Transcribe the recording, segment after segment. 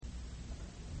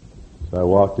So I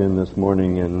walked in this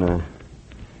morning and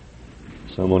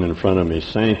someone in front of me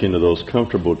sank into those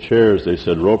comfortable chairs. They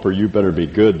said, "Roper, you better be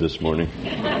good this morning."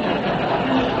 I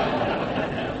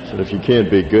said, "If you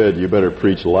can't be good, you better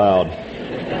preach loud."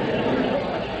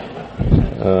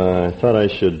 I thought I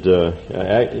should...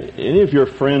 any of your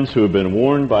friends who have been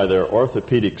warned by their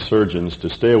orthopedic surgeons to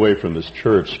stay away from this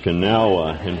church can now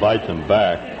invite them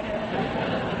back.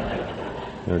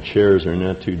 Our chairs are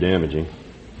not too damaging.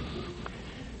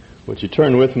 Would you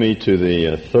turn with me to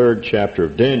the third chapter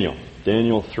of Daniel,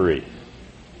 Daniel 3.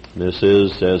 This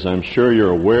is, as I'm sure you're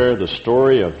aware, the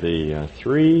story of the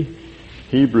three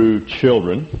Hebrew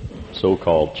children,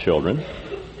 so-called children,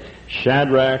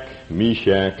 Shadrach,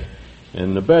 Meshach,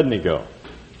 and Abednego.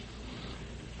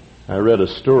 I read a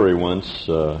story once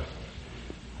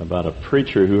about a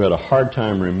preacher who had a hard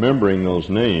time remembering those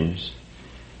names,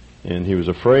 and he was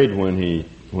afraid when he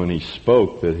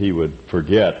spoke that he would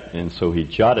forget, and so he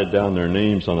jotted down their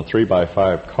names on a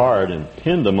 3x5 card and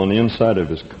pinned them on the inside of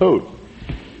his coat.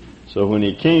 So when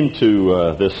he came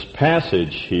to this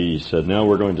passage, he said, "Now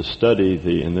we're going to study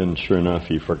and then sure enough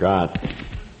he forgot,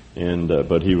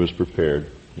 but he was prepared.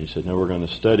 He said, "Now we're going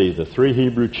to study the three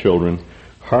Hebrew children,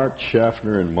 Hart,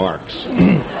 Schaffner, and Marx,"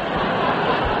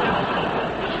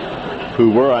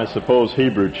 who were, I suppose,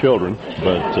 Hebrew children,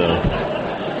 but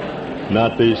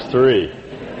not these three.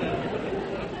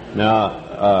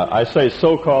 Now, I say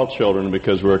so-called children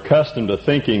because we're accustomed to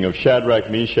thinking of Shadrach,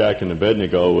 Meshach, and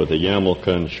Abednego with a yarmulke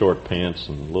and short pants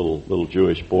and little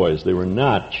Jewish boys. They were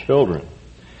not children.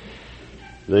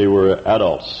 They were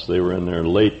adults. They were in their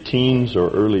late teens or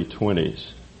early 20s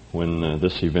when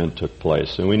this event took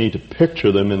place. And we need to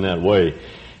picture them in that way.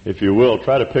 If you will,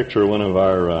 try to picture one of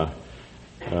our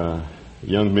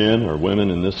young men or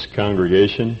women in this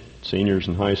congregation, seniors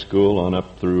in high school on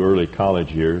up through early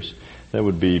college years. That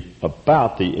would be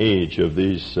about the age of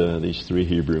these three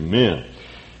Hebrew men.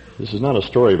 This is not a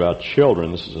story about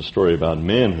children. This is a story about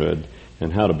manhood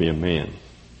and how to be a man.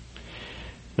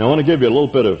 Now, I want to give you a little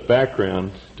bit of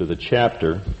background to the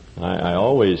chapter. I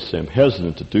always am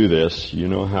hesitant to do this. You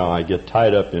know how I get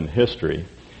tied up in history.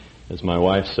 As my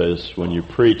wife says, when you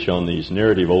preach on these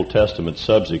narrative Old Testament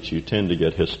subjects, you tend to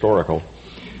get historical.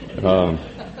 And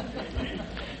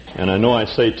I know I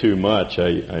say too much.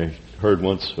 I heard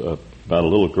once about a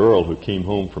little girl who came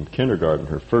home from kindergarten,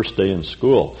 her first day in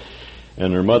school,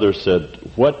 and her mother said,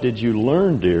 "What did you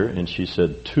learn, dear?" And she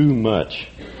said, "Too much."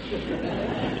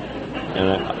 And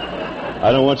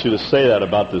I don't want you to say that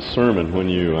about this sermon when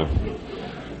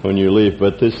you leave,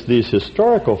 but these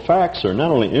historical facts are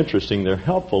not only interesting, they're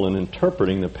helpful in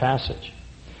interpreting the passage.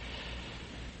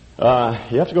 You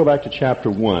have to go back to chapter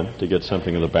 1 to get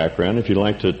something of the background. If you'd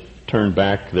like to turn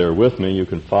back there with me, you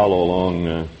can follow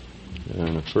along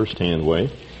in a first-hand way.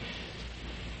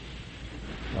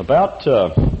 About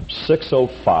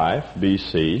 605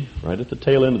 B.C., right at the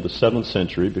tail end of the 7th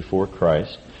century before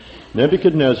Christ,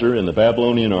 Nebuchadnezzar and the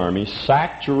Babylonian army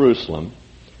sacked Jerusalem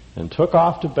and took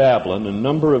off to Babylon a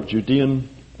number of Judean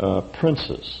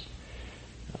princes,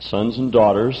 sons and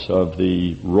daughters of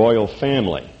the royal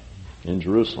family in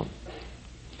Jerusalem.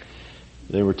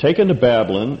 They were taken to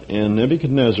Babylon, and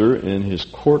Nebuchadnezzar and his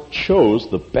court chose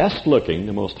the best-looking,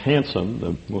 the most handsome,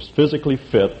 the most physically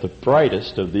fit, the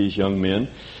brightest of these young men,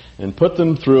 and put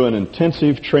them through an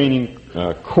intensive training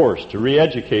course to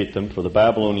re-educate them for the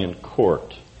Babylonian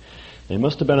court. They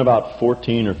must have been about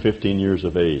 14 or 15 years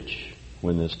of age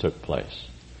when this took place.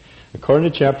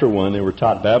 According to chapter 1, they were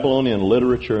taught Babylonian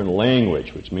literature and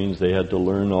language, which means they had to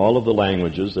learn all of the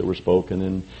languages that were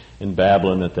spoken in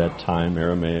Babylon at that time,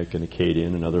 Aramaic and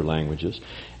Akkadian and other languages.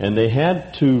 And they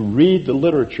had to read the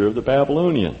literature of the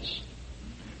Babylonians,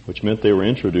 which meant they were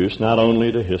introduced not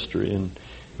only to history and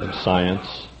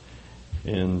science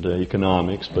and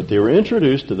economics, but they were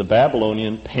introduced to the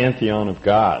Babylonian pantheon of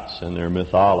gods and their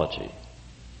mythology.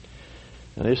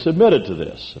 And they submitted to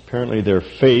this. Apparently their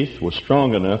faith was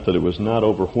strong enough that it was not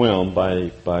overwhelmed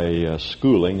by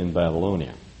schooling in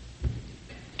Babylonia.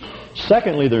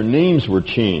 Secondly, their names were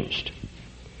changed.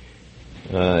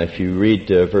 If you read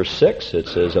verse 6, it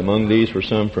says, "Among these were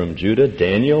some from Judah,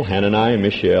 Daniel, Hananiah,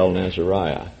 Mishael, and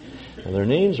Azariah." And their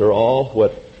names are all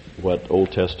what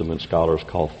Old Testament scholars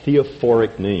call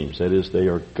theophoric names. That is, they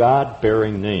are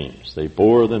God-bearing names. They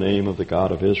bore the name of the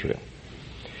God of Israel.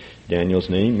 Daniel's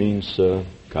name means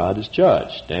God is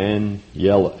judge.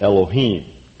 Daniel Elohim,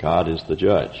 God is the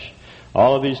judge.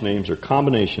 All of these names are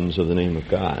combinations of the name of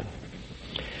God.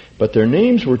 But their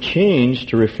names were changed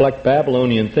to reflect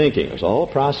Babylonian thinking. It was all a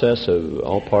process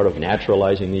all part of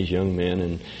naturalizing these young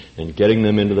men and getting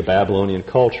them into the Babylonian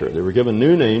culture. They were given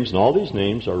new names, and all these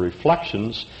names are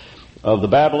reflections of the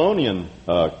Babylonian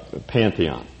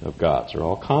pantheon of gods. They're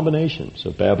all combinations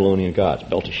of Babylonian gods.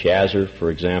 Belteshazzar,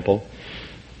 for example,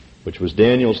 which was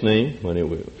Daniel's name when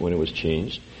it was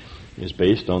changed, is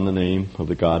based on the name of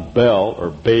the god Bel, or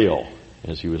Baal,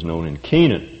 as he was known in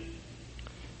Canaan.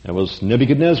 That was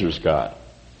Nebuchadnezzar's god.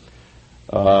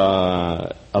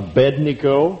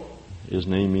 Abednego, his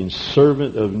name means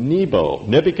servant of Nebo.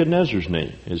 Nebuchadnezzar's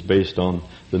name is based on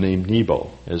the name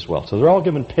Nebo as well. So they're all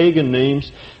given pagan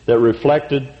names that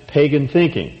reflected pagan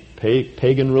thinking,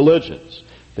 pagan religions.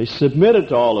 They submitted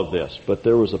to all of this, but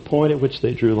there was a point at which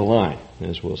they drew the line,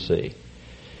 as we'll see.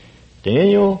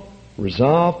 Daniel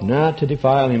resolved not to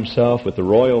defile himself with the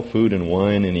royal food and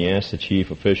wine, and he asked the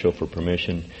chief official for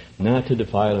permission not to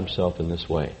defile himself in this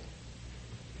way.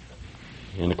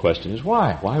 And the question is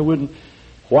why?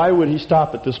 Why would he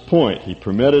stop at this point? He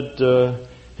permitted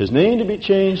his name to be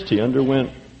changed. He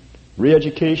underwent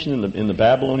re-education in the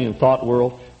Babylonian thought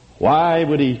world. Why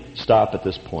would he stop at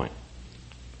this point?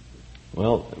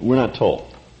 Well, we're not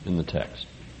told in the text.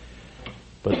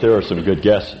 But there are some good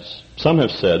guesses. Some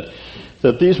have said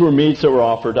that these were meats that were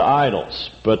offered to idols.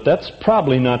 But that's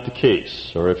probably not the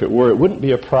case. Or if it were, it wouldn't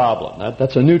be a problem.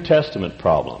 That's a New Testament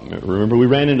problem. Remember, we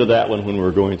ran into that one when we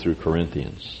were going through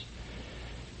Corinthians.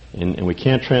 And we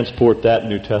can't transport that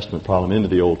New Testament problem into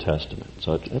the Old Testament.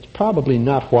 So that's probably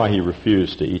not why he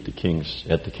refused to eat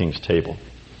at the king's table.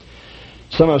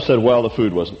 Some have said, well, the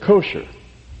food wasn't kosher.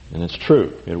 And it's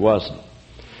true, it wasn't.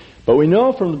 But we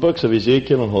know from the books of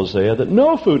Ezekiel and Hosea that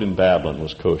no food in Babylon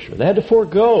was kosher. They had to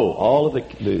forego all of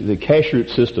the kashrut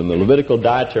system, the Levitical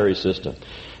dietary system,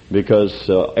 because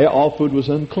all food was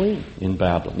unclean in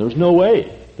Babylon. There was no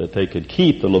way that they could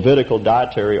keep the Levitical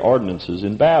dietary ordinances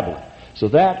in Babylon. So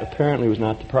that apparently was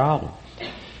not the problem.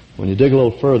 When you dig a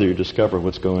little further, you discover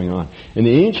what's going on. In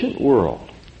the ancient world,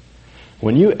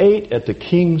 when you ate at the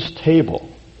king's table,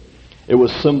 it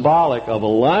was symbolic of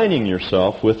aligning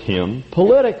yourself with him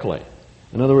politically.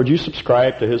 In other words, you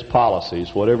subscribed to his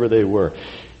policies, whatever they were.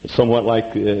 It's somewhat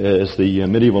like as the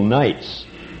medieval knights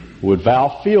would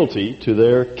vow fealty to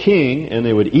their king, and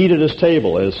they would eat at his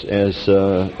table as what's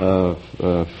the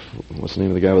name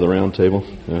of the guy with the round table?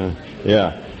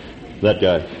 That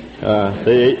guy.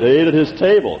 They ate at his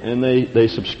table, and they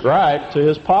subscribed to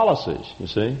his policies, you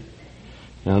see.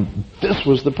 Now, this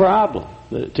was the problem.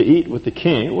 To eat with the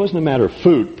king, it wasn't a matter of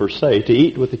food per se. To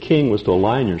eat with the king was to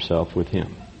align yourself with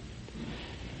him.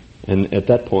 And at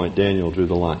that point, Daniel drew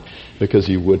the line, because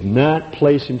he would not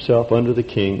place himself under the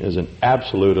king as an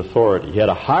absolute authority. He had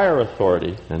a higher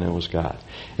authority, and that was God.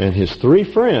 And his three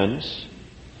friends,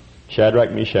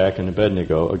 Shadrach, Meshach, and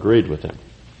Abednego, agreed with him.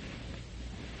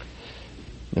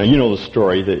 Now, you know the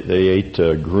story. They ate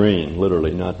grain,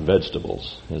 literally, not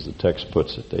vegetables, as the text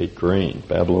puts it. They ate grain,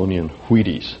 Babylonian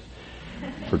Wheaties,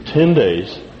 for 10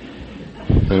 days.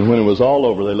 And when it was all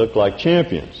over, they looked like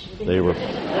champions. They were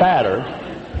fatter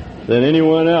than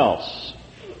anyone else,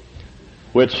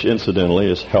 which, incidentally,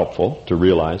 is helpful to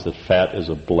realize that fat is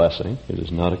a blessing. It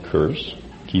is not a curse.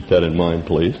 Keep that in mind,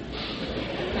 please.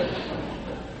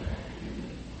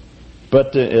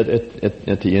 But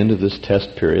at the end of this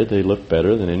test period, they looked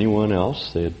better than anyone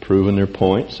else. They had proven their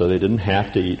point, so they didn't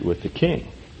have to eat with the king.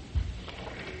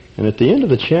 And at the end of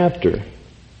the chapter,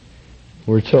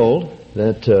 we're told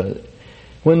that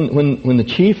when the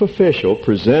chief official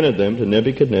presented them to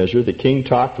Nebuchadnezzar, the king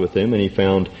talked with them, and he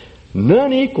found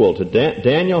none equal to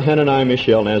Daniel, Hananiah,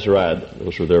 Mishael, and Azariah.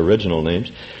 Those were their original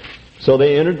names. So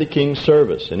they entered the king's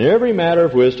service. In every matter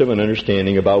of wisdom and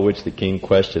understanding about which the king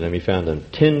questioned him, he found them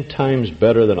 10 times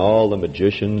better than all the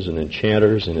magicians and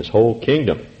enchanters in his whole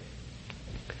kingdom.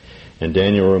 And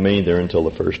Daniel remained there until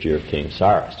the first year of King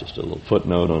Cyrus. Just a little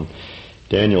footnote on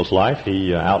Daniel's life.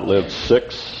 He outlived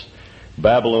 6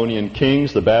 Babylonian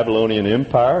kings, the Babylonian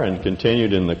Empire, and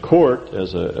continued in the court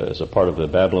as a part of the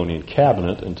Babylonian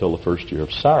cabinet until the first year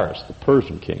of Cyrus, the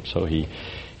Persian king. So he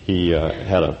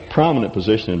had a prominent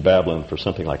position in Babylon for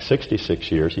something like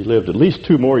 66 years. He lived at least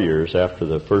 2 more years after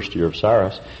the first year of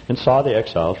Cyrus and saw the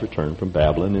exiles return from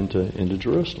Babylon into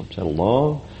Jerusalem. He had a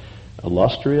long,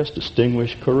 illustrious,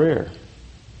 distinguished career,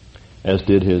 as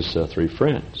did his 3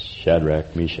 friends,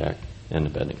 Shadrach, Meshach, and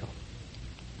Abednego.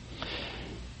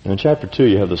 Now in chapter 2,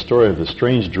 you have the story of the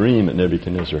strange dream that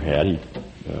Nebuchadnezzar had. He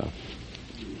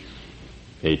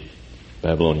ate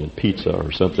Babylonian pizza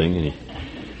or something, and he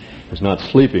was not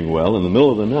sleeping well. In the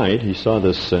middle of the night, he saw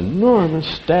this enormous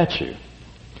statue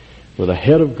with a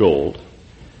head of gold,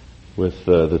 with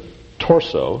the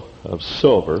torso of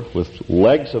silver, with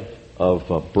legs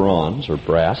of bronze or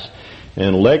brass,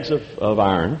 and legs of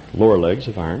iron, lower legs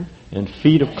of iron, and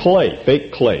feet of clay,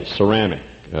 baked clay, ceramic.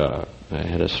 It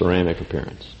had a ceramic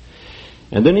appearance.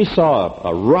 And then he saw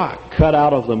a rock cut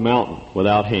out of the mountain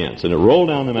without hands, and it rolled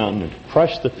down the mountain and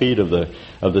crushed the feet of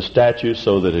the statue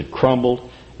so that it crumbled,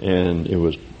 and it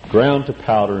was ground to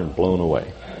powder and blown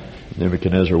away.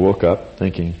 Nebuchadnezzar woke up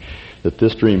thinking that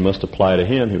this dream must apply to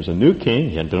him. He was a new king.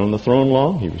 He hadn't been on the throne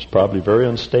long. He was probably very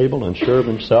unstable, unsure of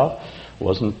himself.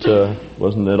 Wasn't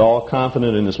at all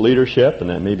confident in his leadership, and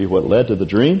that may be what led to the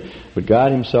dream. But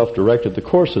God himself directed the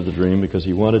course of the dream because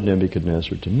he wanted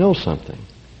Nebuchadnezzar to know something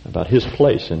about his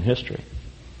place in history.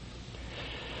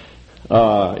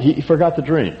 He forgot the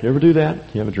dream. You ever do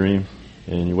that? You have a dream,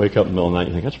 and you wake up in the middle of the night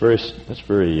and you think, that's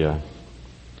very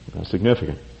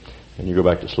significant. And you go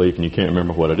back to sleep and you can't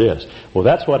remember what it is. Well,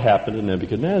 that's what happened to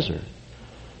Nebuchadnezzar.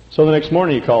 So the next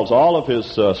morning he calls all of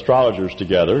his astrologers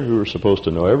together, who were supposed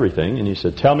to know everything, and he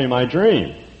said, "Tell me my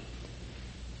dream."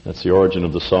 That's the origin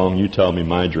of the song, "You tell me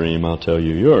my dream, I'll tell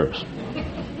you yours."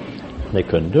 They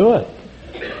couldn't do it.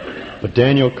 But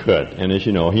Daniel could, and as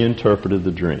you know, he interpreted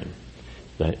the dream.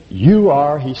 That you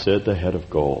are, he said, the head of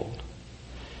gold.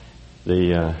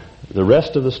 The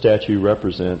rest of the statue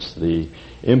represents the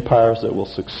empires that will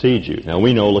succeed you. Now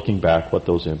we know, looking back, what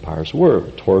those empires were.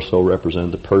 The torso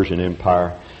represented the Persian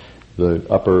Empire. The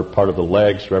upper part of the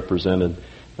legs represented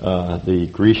the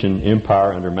Grecian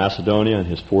Empire under Macedonia and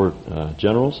his 4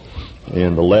 generals.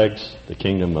 And the legs, the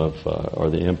kingdom of, or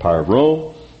the Empire of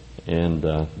Rome. And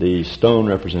the stone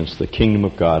represents the kingdom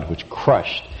of God, which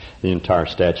crushed the entire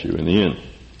statue in the end.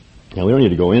 Now we don't need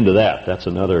to go into that. That's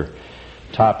another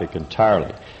topic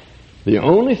entirely. The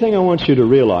only thing I want you to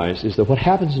realize is that what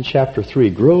happens in chapter 3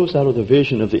 grows out of the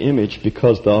vision of the image,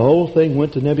 because the whole thing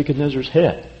went to Nebuchadnezzar's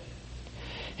head.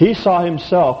 He saw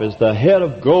himself as the head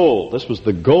of gold. This was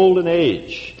the golden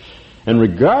age. And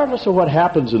regardless of what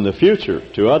happens in the future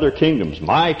to other kingdoms,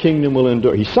 my kingdom will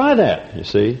endure. He saw that, you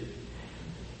see.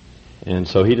 And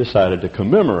so he decided to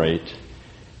commemorate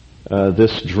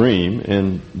this dream,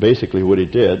 and basically what he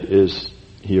did is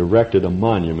he erected a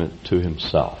monument to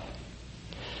himself.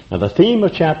 Now the theme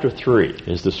of chapter 3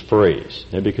 is this phrase,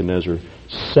 Nebuchadnezzar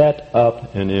set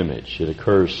up an image. It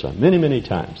occurs many, many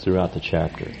times throughout the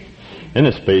chapter. And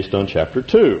it's based on chapter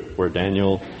 2, where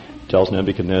Daniel tells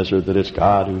Nebuchadnezzar that it's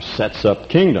God who sets up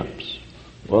kingdoms.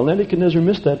 Well, Nebuchadnezzar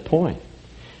missed that point.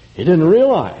 He didn't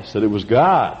realize that it was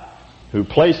God who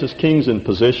places kings in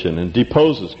position and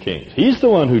deposes kings. He's the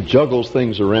one who juggles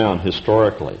things around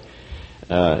historically.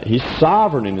 He's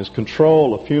sovereign in his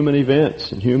control of human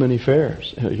events and human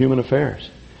affairs.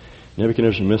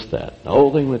 Nebuchadnezzar missed that. The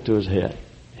whole thing went to his head.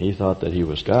 He thought that he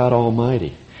was God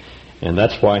Almighty. And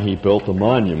that's why he built the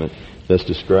monument that's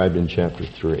described in chapter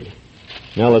 3.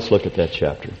 Now let's look at that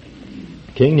chapter.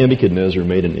 King Nebuchadnezzar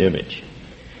made an image.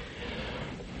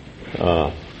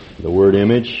 The word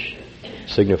image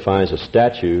signifies a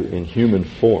statue in human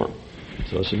form.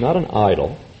 So this is not an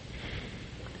idol.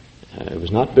 It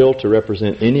was not built to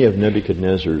represent any of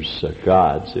Nebuchadnezzar's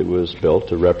gods. It was built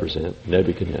to represent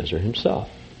Nebuchadnezzar himself.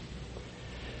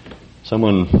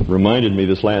 Someone reminded me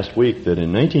this last week that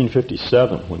in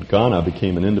 1957, when Ghana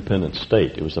became an independent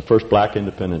state, it was the first black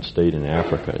independent state in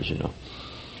Africa, as you know.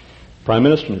 Prime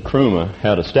Minister Nkrumah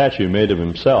had a statue made of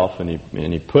himself, and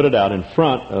he put it out in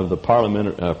front of the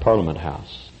Parliament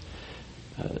House.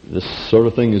 This sort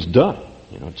of thing is done,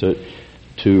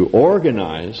 to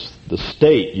organize the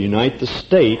state, unite the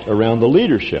state around the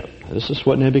leadership. This is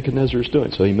what Nebuchadnezzar is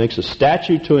doing. So he makes a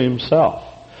statue to himself,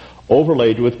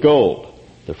 overlaid with gold.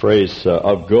 The phrase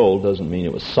of gold doesn't mean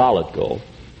it was solid gold.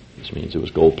 This means it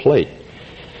was gold plate.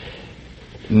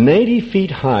 90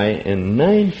 feet high and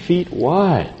 9 feet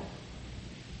wide.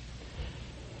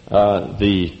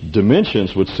 The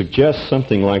dimensions would suggest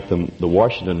something like the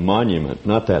Washington Monument.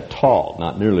 Not that tall,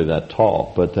 not nearly that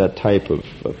tall, but that type of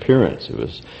appearance. It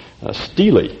was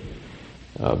steely,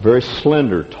 very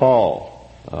slender,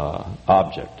 tall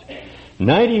object.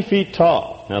 90 feet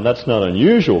tall. Now that's not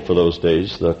unusual for those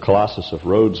days. The Colossus of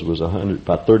Rhodes was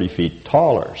about 30 feet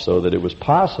taller, so that it was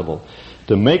possible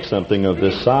to make something of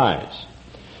this size.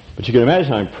 But you can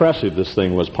imagine how impressive this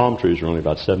thing was. Palm trees were only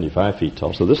about 75 feet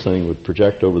tall, so this thing would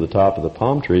project over the top of the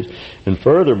palm trees. And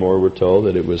furthermore, we're told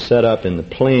that it was set up in the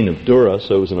plain of Dura,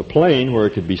 so it was in a plain where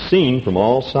it could be seen from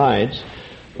all sides,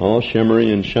 all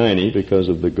shimmery and shiny because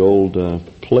of the gold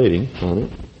plating on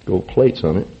it, gold plates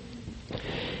on it.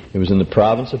 It was in the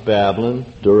province of Babylon.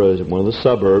 Dura is one of the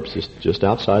suburbs, just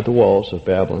outside the walls of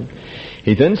Babylon.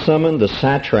 He then summoned the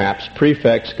satraps,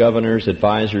 prefects, governors,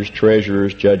 advisors,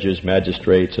 treasurers, judges,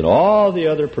 magistrates, and all the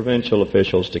other provincial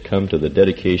officials to come to the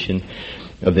dedication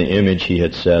of the image he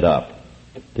had set up.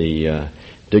 The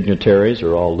dignitaries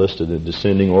are all listed in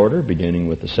descending order, beginning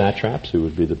with the satraps, who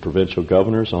would be the provincial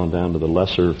governors, on down to the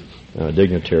lesser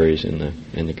dignitaries in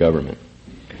the government.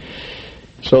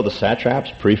 So the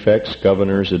satraps, prefects,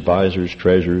 governors, advisors,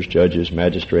 treasurers, judges,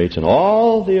 magistrates, and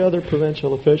all the other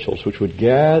provincial officials, which would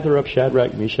gather up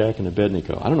Shadrach, Meshach, and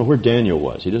Abednego. I don't know where Daniel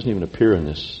was. He doesn't even appear in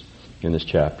this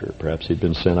chapter. Perhaps he'd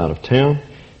been sent out of town.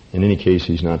 In any case,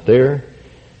 he's not there.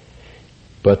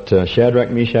 But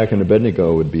Shadrach, Meshach, and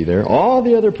Abednego would be there. All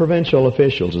the other provincial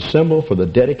officials assembled for the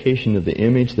dedication of the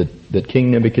image that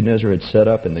King Nebuchadnezzar had set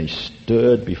up, and they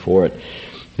stood before it.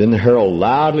 Then the herald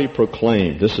loudly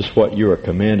proclaimed, "This is what you are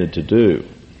commanded to do,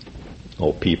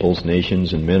 O peoples,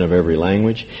 nations, and men of every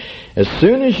language. As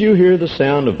soon as you hear the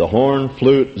sound of the horn,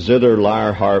 flute, zither,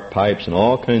 lyre, harp, pipes, and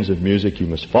all kinds of music, you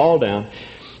must fall down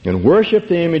and worship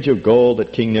the image of gold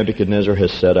that King Nebuchadnezzar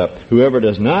has set up. Whoever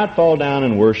does not fall down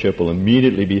and worship will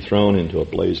immediately be thrown into a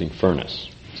blazing furnace."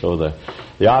 So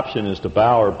the option is to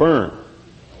bow or burn.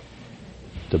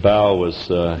 To bow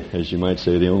was, as you might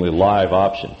say, the only live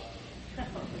option.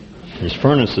 These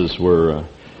furnaces were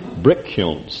brick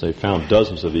kilns. They found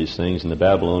dozens of these things in the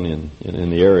Babylonian, in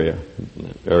the area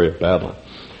of Babylon.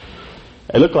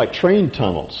 They looked like train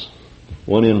tunnels.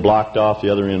 One end blocked off, the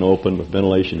other end open with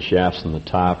ventilation shafts in the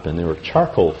top, and they were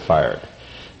charcoal fired.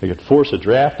 They could force a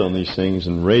draft on these things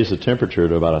and raise the temperature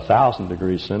to about 1,000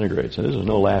 degrees centigrade. So this is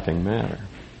no laughing matter.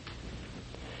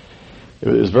 It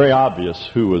was very obvious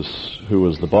who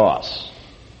was the boss,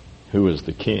 who was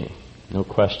the king, no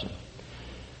question.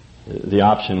 The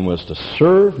option was to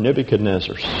serve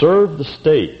Nebuchadnezzar, serve the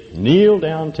state, kneel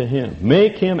down to him,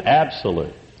 make him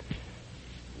absolute,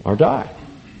 or die.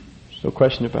 There's no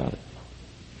question about it.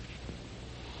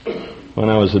 When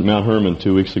I was at Mount Hermon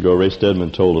 2 weeks ago, Ray Stedman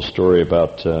told a story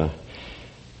about a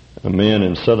man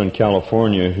in Southern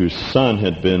California whose son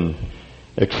had been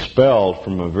expelled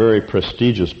from a very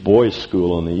prestigious boys'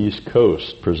 school on the East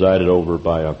Coast, presided over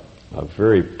by a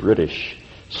very British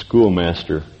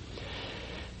schoolmaster.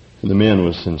 And the man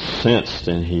was incensed,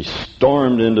 and he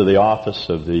stormed into the office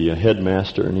of the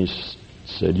headmaster, and he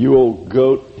said, "You old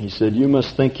goat," he said, "you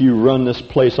must think you run this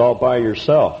place all by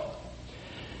yourself."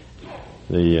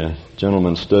 The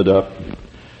gentleman stood up,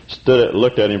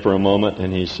 looked at him for a moment,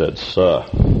 and he said, "Sir,"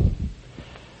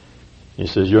 he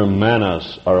says, "your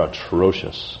manners are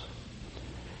atrocious,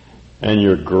 and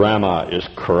your grammar is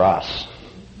crass,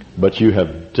 but you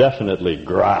have definitely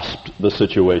grasped the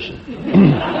situation."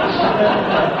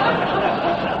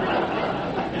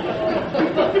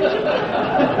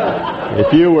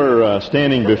 If you were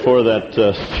standing before that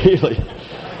ceiling,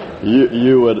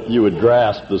 you would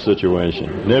grasp the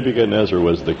situation. Nebuchadnezzar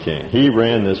was the king. He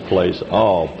ran this place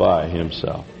all by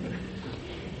himself.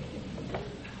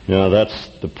 Now that's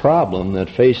the problem that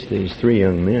faced these three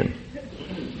young men.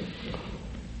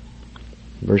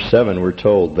 Verse 7, we're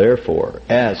told, therefore,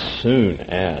 as soon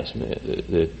as,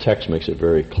 the text makes it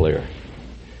very clear,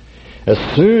 as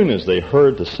soon as they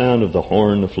heard the sound of the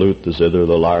horn, the flute, the zither,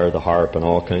 the lyre, the harp, and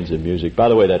all kinds of music. By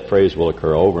the way, that phrase will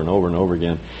occur over and over and over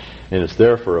again, and it's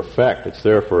there for effect. It's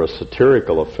there for a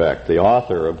satirical effect. The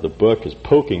author of the book is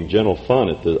poking gentle fun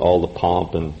at all the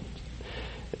pomp and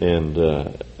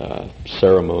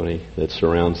ceremony that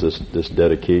surrounds this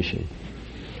dedication.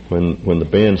 When the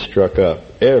band struck up,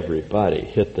 everybody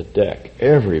hit the deck.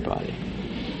 Everybody.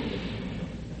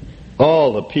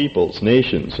 All the peoples,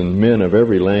 nations, and men of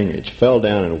every language fell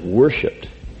down and worshipped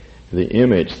the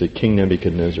image that King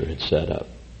Nebuchadnezzar had set up.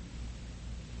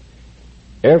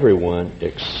 Everyone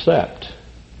except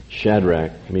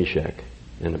Shadrach, Meshach,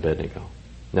 and Abednego.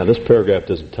 Now this paragraph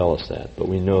doesn't tell us that, but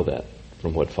we know that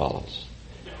from what follows.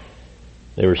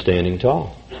 They were standing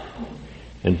tall.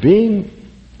 And being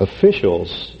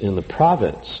officials in the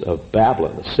province of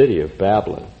Babylon, the city of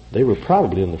Babylon, they were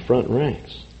probably in the front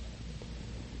ranks.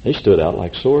 They stood out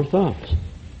like sore thumbs.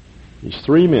 These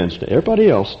three men, everybody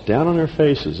else down on their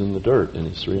faces in the dirt, and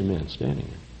these three men standing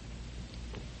there.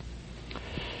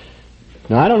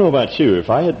 Now, I don't know about you.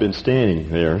 If I had been standing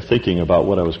there thinking about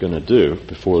what I was going to do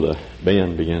before the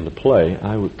band began to play,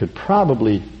 I could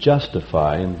probably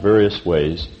justify in various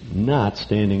ways not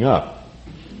standing up.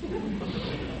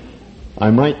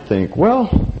 I might think, well,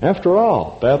 after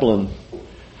all, Babylon,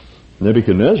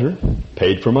 Nebuchadnezzar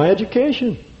paid for my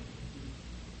education.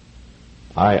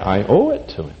 I owe it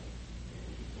to him.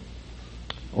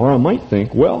 Or I might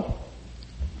think, well,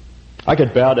 I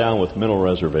could bow down with mental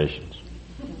reservations.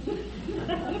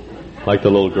 Like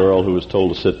the little girl who was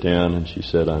told to sit down, and she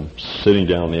said, I'm sitting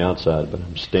down on the outside, but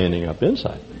I'm standing up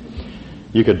inside.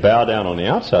 You could bow down on the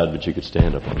outside, but you could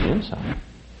stand up on the inside.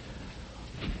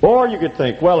 Or you could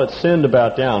think, well, it's sin to bow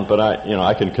down, but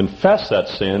I can confess that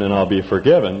sin and I'll be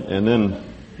forgiven, and then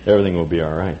everything will be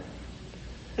all right.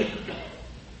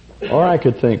 Or I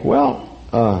could think, well,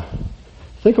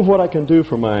 think of what I can do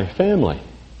for my family.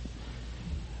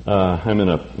 I'm in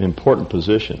an important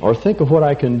position. Or think of what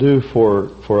I can do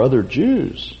for other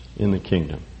Jews in the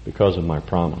kingdom because of my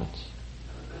prominence.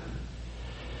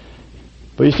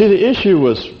 But you see, the issue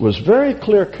was very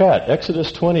clear cut.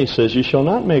 Exodus 20 says, "You shall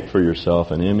not make for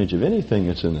yourself an image of anything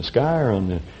that's in the sky or on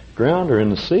the ground or in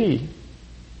the sea.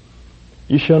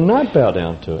 You shall not bow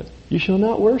down to it. You shall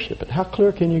not worship it." How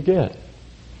clear can you get?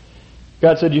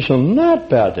 God said, "You shall not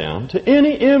bow down to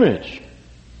any image."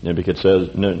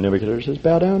 Nebuchadnezzar says,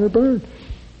 "Bow down or burn."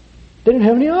 They didn't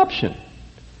have any option.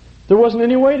 There wasn't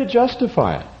any way to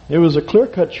justify it. It was a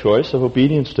clear-cut choice of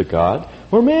obedience to God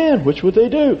or man. Which would they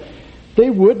do? They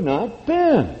would not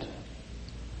bend.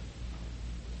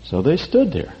 So they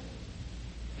stood there.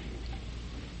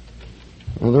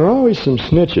 Well, there are always some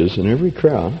snitches in every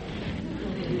crowd.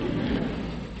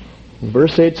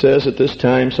 Verse 8 says, "At this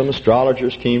time some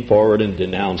astrologers came forward and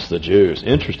denounced the Jews."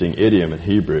 Interesting idiom in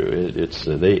Hebrew.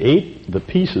 They ate the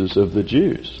pieces of the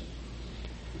Jews.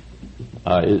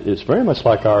 It's very much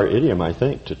like our idiom, I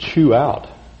think, to chew out.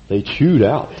 They chewed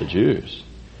out the Jews.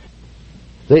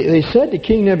 They said to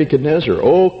King Nebuchadnezzar,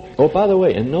 oh, by the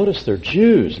way, and notice they're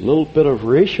Jews, a little bit of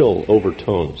racial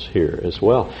overtones here as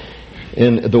well.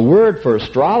 And the word for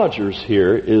astrologers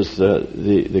here is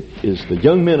the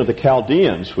young men of the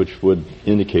Chaldeans, which would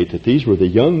indicate that these were the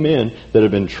young men that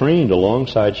had been trained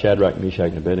alongside Shadrach,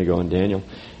 Meshach, and Abednego and Daniel,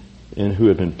 and who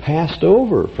had been passed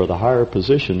over for the higher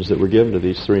positions that were given to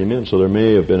these three men. So there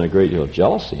may have been a great deal of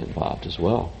jealousy involved as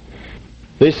well.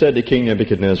 They said to King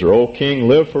Nebuchadnezzar, "O king,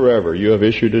 live forever. You have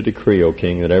issued a decree, O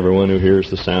king, that everyone who hears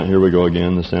the sound," here we go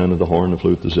again, "the sound of the horn, the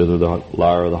flute, the zither, the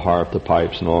lyre, the harp, the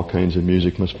pipes, and all kinds of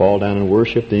music must fall down and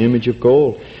worship the image of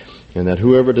gold, and that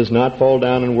whoever does not fall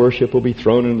down and worship will be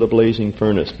thrown into the blazing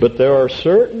furnace. But there are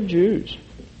certain Jews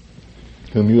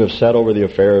whom you have set over the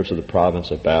affairs of the province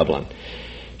of Babylon,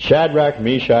 Shadrach,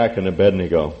 Meshach, and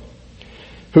Abednego,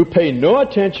 who pay no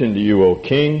attention to you, O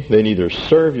king. They neither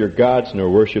serve your gods nor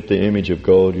worship the image of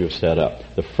gold you have set up."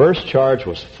 The first charge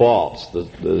was false.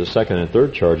 The second and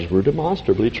third charges were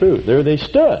demonstrably true. There they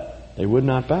stood. They would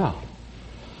not bow.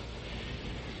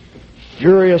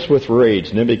 Furious with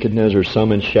rage, Nebuchadnezzar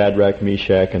summoned Shadrach,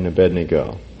 Meshach, and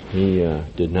Abednego. He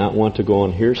did not want to go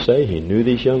on hearsay. He knew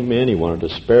these young men. He wanted to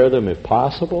spare them if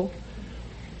possible.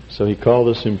 So he called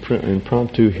this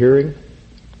impromptu hearing.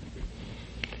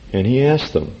 And he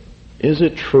asked them, "Is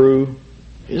it true?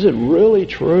 Is it really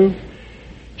true,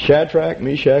 Shadrach,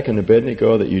 Meshach, and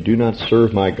Abednego, that you do not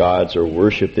serve my gods or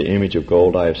worship the image of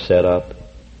gold I have set up?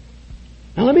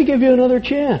 Now let me give you another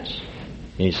chance,"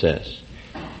 he says.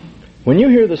 "When you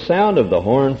hear the sound of the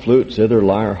horn, flute, zither,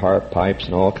 lyre, harp, pipes,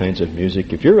 and all kinds of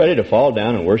music, if you're ready to fall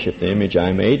down and worship the image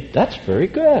I made, that's very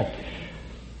good.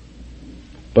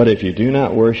 But if you do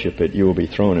not worship it, you will be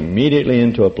thrown immediately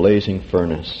into a blazing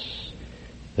furnace.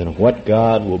 Then what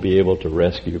God will be able to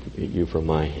rescue you from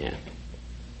my hand?"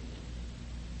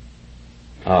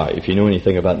 If you know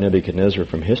anything about Nebuchadnezzar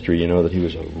from history, you know that he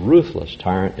was a ruthless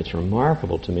tyrant. It's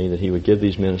remarkable to me that he would give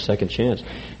these men a second chance.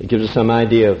 It gives us some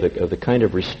idea of the kind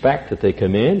of respect that they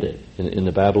commanded in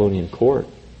the Babylonian court.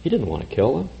 He didn't want to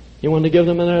kill them. He wanted to give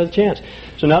them another chance.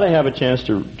 So now they have a chance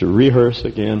to rehearse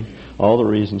again all the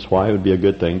reasons why it would be a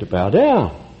good thing to bow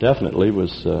down. Definitely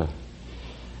was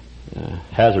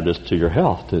hazardous to your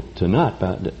health to not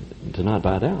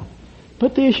bow down.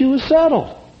 But the issue was settled.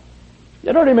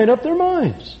 They'd already made up their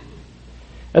minds.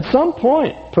 At some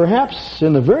point, perhaps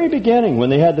in the very beginning,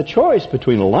 when they had the choice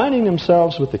between aligning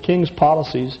themselves with the king's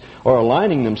policies or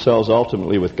aligning themselves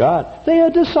ultimately with God, they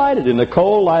had decided in the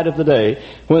cold light of the day,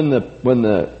 when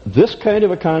this kind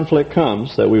of a conflict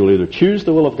comes, that we will either choose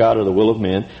the will of God or the will of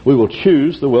man. We will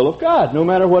choose the will of God, no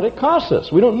matter what it costs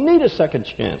us. We don't need a second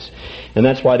chance. And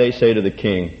that's why they say to the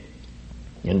king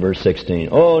in verse 16,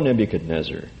 "O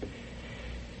Nebuchadnezzar,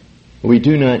 we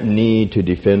do not need to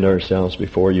defend ourselves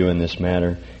before you in this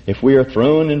matter. If we are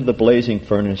thrown into the blazing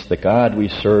furnace, the God we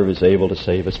serve is able to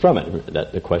save us from it."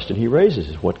 The question he raises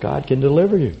is, what God can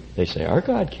deliver you? They say, our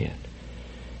God can.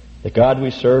 "The God we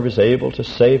serve is able to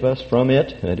save us from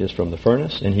it," that is, from the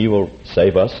furnace, "and he will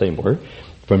save us," same word,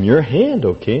 "from your hand,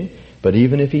 O king. But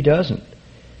even if he doesn't,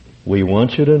 we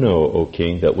want you to know, O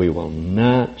king, that we will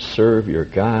not serve your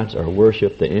gods or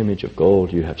worship the image of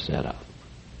gold you have set up."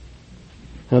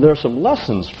 Now, there are some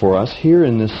lessons for us here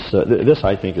in this. This,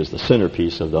 I think, is the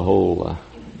centerpiece of the whole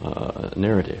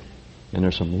narrative. And there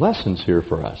are some lessons here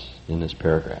for us in this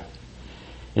paragraph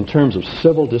in terms of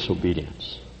civil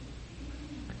disobedience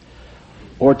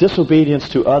or disobedience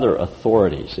to other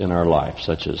authorities in our life,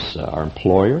 such as our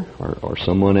employer or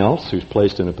someone else who's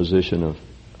placed in a position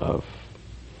of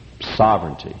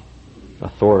sovereignty,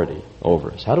 authority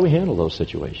over us. How do we handle those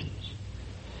situations?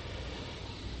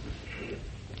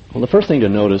 Well, the first thing to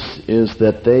notice is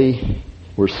that they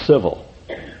were civil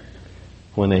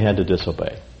when they had to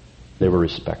disobey. They were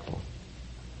respectful.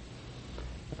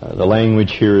 The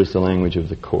language here is the language of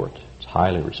the court. It's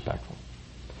highly respectful.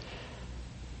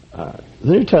 The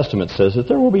New Testament says that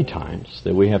there will be times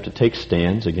that we have to take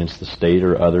stands against the state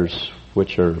or others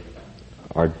which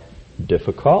are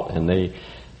difficult, and they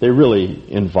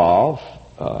really involve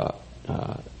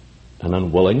an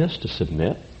unwillingness to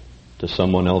submit to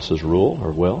someone else's rule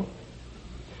or will.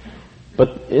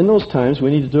 But in those times,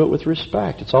 we need to do it with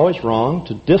respect. It's always wrong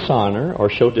to dishonor or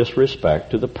show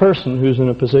disrespect to the person who's in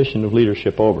a position of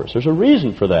leadership over us. There's a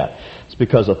reason for that. It's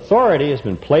because authority has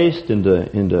been placed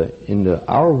into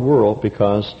our world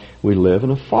because we live in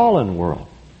a fallen world.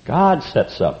 God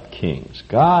sets up kings.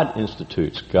 God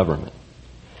institutes government.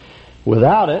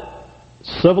 Without it,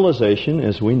 civilization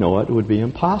as we know it would be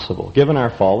impossible. Given our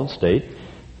fallen state,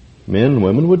 men and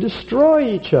women would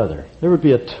destroy each other. There would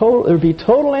be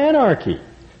total anarchy.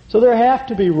 So there have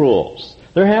to be rules.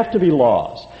 There have to be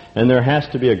laws. And there has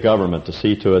to be a government to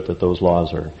see to it that those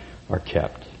laws are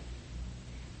kept.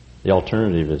 The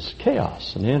alternative is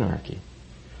chaos and anarchy.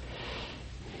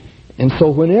 And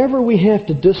so whenever we have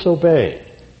to disobey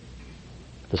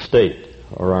the state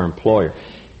or our employer,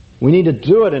 we need to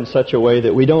do it in such a way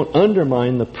that we don't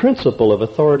undermine the principle of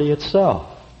authority itself.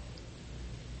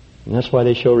 And that's why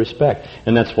they show respect.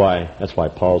 And that's why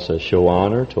Paul says, show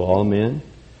honor to all men,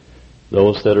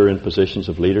 those that are in positions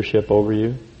of leadership over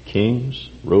you, kings,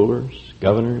 rulers,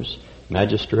 governors,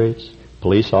 magistrates,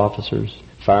 police officers,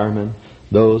 firemen,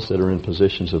 those that are in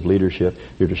positions of leadership.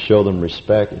 You're to show them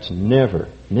respect. It's never,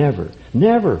 never,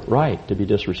 never right to be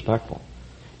disrespectful,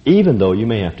 even though you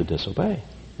may have to disobey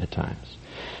at times.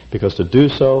 Because to do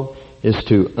so is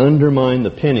to undermine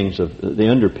the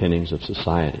underpinnings of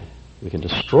society. We can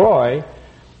destroy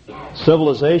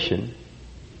civilization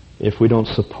if we don't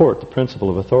support the principle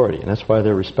of authority. And that's why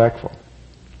they're respectful.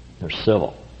 They're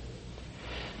civil.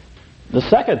 The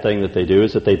second thing that they do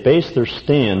is that they base their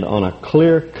stand on a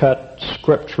clear-cut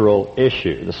scriptural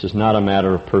issue. This is not a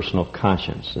matter of personal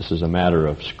conscience. This is a matter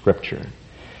of Scripture.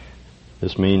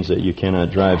 This means that you cannot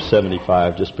drive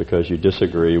 75 just because you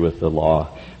disagree with the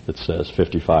law that says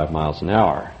 55 miles an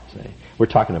hour. See? We're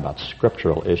talking about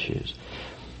scriptural issues.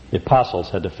 The apostles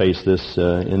had to face this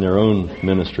in their own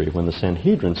ministry when the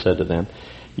Sanhedrin said to them,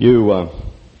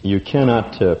 you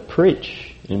cannot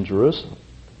preach in Jerusalem.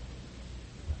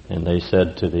 And they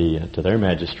said to their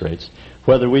magistrates,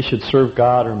 whether we should serve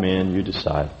God or man, you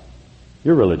decide.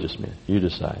 You're religious men, you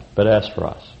decide. But as for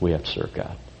us, we have to serve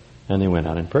God. And they went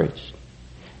out and preached.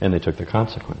 And they took the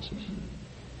consequences.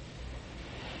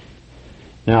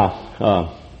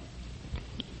 Now,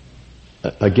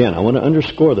 again, I want to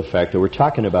underscore the fact that we're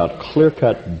talking about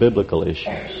clear-cut biblical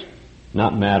issues,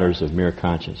 not matters of mere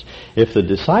conscience. If the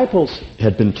disciples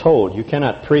had been told, you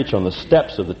cannot preach on the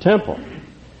steps of the temple,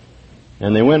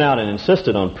 and they went out and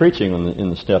insisted on preaching in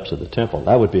the steps of the temple,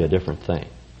 that would be a different thing.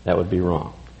 That would be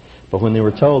wrong. But when they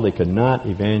were told they could not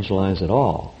evangelize at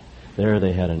all, there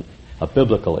they had a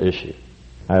biblical issue.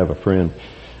 I have a friend,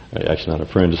 actually not a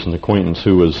friend, just an acquaintance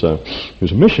who was a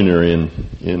missionary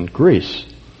in Greece.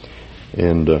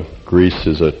 And Greece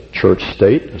is a church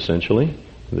state, essentially.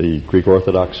 The Greek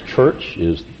Orthodox Church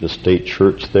is the state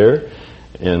church there.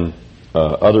 And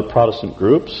other Protestant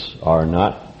groups are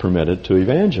not permitted to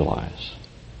evangelize.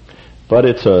 But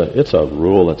it's a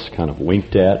rule that's kind of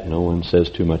winked at. No one says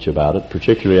too much about it,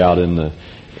 particularly out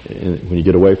when you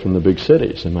get away from the big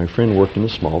cities. And my friend worked in a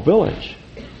small village.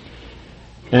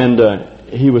 And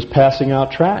he was passing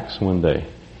out tracts one day.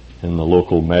 And the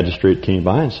local magistrate came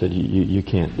by and said, you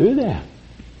can't do that.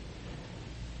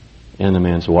 And the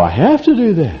man said, well, I have to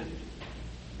do that.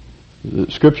 The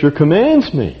Scripture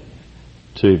commands me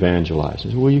to evangelize. He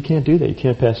said, well, you can't do that. You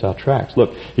can't pass out tracts.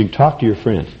 Look, you can talk to your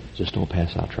friends. Just don't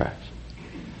pass out tracts.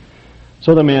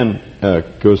 So the man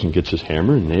goes and gets his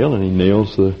hammer and nail, and he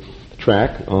nails the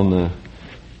tract on the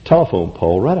telephone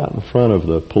pole right out in front of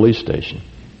the police station.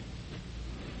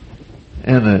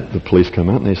 And the police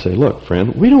come out and they say, look,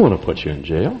 friend, we don't want to put you in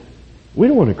jail. We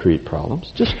don't want to create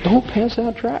problems. Just don't pass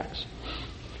out tracts.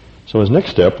 So his next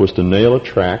step was to nail a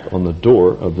tract on the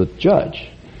door of the judge.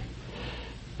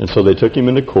 And so they took him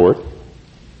into court,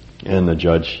 and the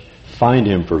judge fined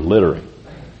him for littering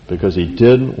because he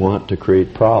didn't want to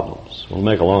create problems. Well, to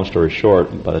make a long story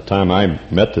short, by the time I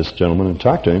met this gentleman and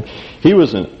talked to him, he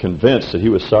wasn't convinced that he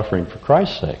was suffering for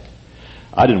Christ's sake.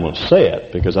 I didn't want to say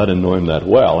it because I didn't know him that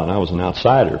well and I was an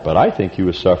outsider, but I think he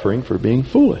was suffering for being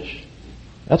foolish.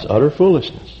 That's utter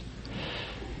foolishness.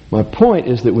 My point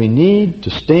is that we need to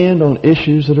stand on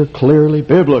issues that are clearly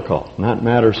biblical, not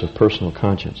matters of personal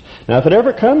conscience. Now, if it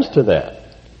ever comes to that,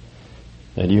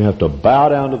 and you have to bow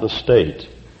down to the state,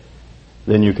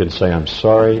 then you can say, I'm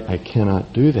sorry, I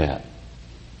cannot do that.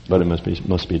 But it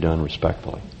must be done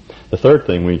respectfully. The third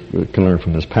thing we can learn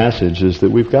from this passage is that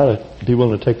we've got to be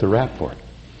willing to take the rap for it.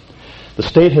 The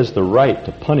state has the right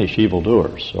to punish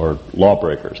evildoers, or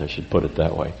lawbreakers, I should put it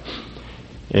that way.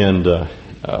 And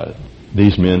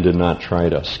these men did not try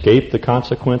to escape the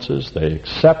consequences. They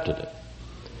accepted it.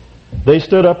 They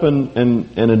stood up and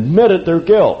admitted their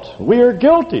guilt. We are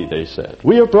guilty, they said.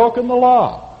 We have broken the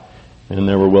law. And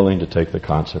they were willing to take the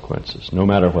consequences, no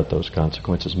matter what those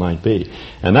consequences might be.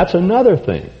 And that's another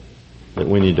thing that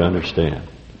we need to understand.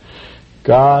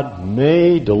 God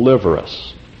may deliver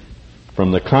us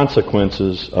from the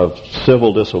consequences of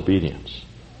civil disobedience,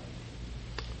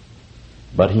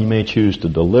 but He may choose to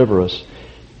deliver us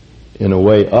in a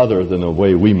way other than the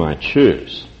way we might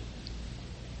choose.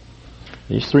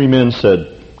 These three men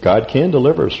said, God can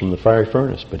deliver us from the fiery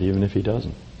furnace, but even if He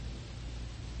doesn't,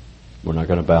 we're not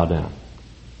going to bow down.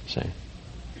 See?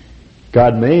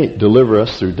 God may deliver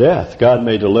us through death. God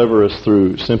may deliver us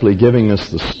through simply giving us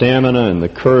the stamina and the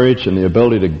courage and the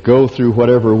ability to go through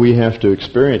whatever we have to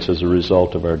experience as a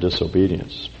result of our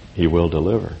disobedience. He will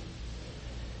deliver.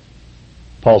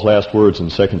 Paul's last words in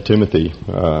 2 Timothy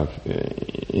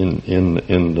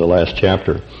in the last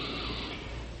chapter,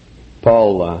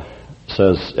 Paul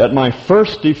says, at my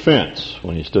first defense,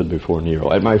 when he stood before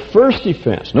Nero, at my first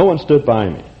defense, no one stood by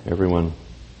me. Everyone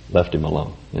left him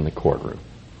alone in the courtroom.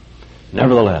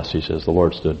 Nevertheless, he says, the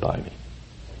Lord stood by me.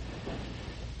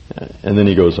 And then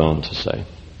he goes on to say,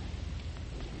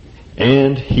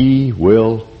 and He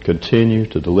will continue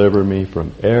to deliver me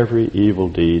from every evil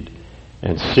deed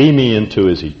and see me into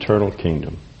His eternal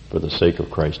kingdom for the sake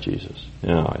of Christ Jesus.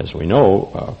 Now, as we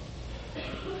know,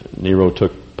 Nero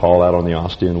took Paul out on the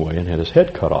Ostian Way and had his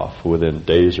head cut off within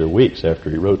days or weeks after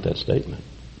he wrote that statement.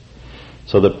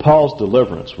 So that Paul's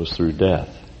deliverance was through death.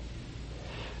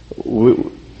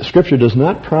 Scripture does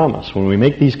not promise, when we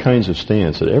make these kinds of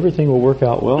stands, that everything will work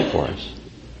out well for us.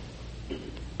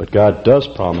 But God does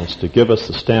promise to give us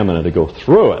the stamina to go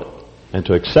through it and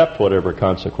to accept whatever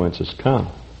consequences come.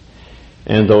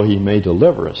 And though He may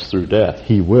deliver us through death,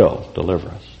 He will deliver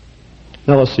us.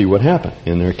 Now let's see what happened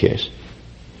in their case.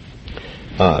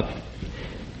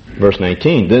 Verse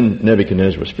 19, then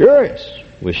Nebuchadnezzar was furious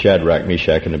with Shadrach,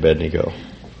 Meshach, and Abednego.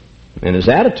 And his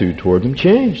attitude toward them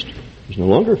changed. It was no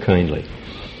longer kindly.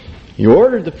 He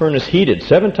ordered the furnace heated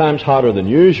 7 times hotter than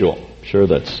usual. Sure,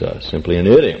 that's simply an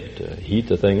idiom, to heat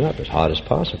the thing up as hot as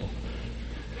possible.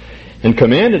 And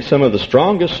commanded some of the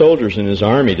strongest soldiers in his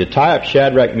army to tie up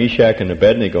Shadrach, Meshach, and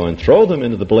Abednego and throw them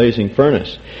into the blazing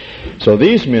furnace. So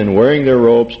these men, wearing their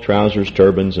robes, trousers,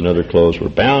 turbans, and other clothes, were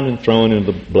bound and thrown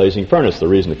into the blazing furnace. The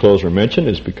reason the clothes were mentioned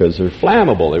is because they're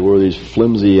flammable. They wore these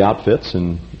flimsy outfits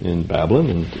in Babylon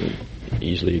and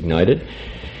easily ignited.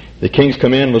 The king's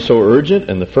command was so urgent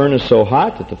and the furnace so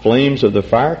hot that the flames of the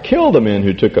fire killed the men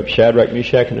who took up Shadrach,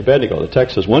 Meshach, and Abednego. The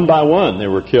text says one by one they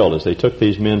were killed as they took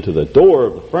these men to the door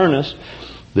of the furnace.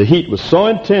 The heat was so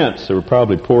intense they were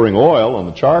probably pouring oil on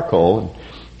the charcoal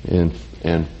and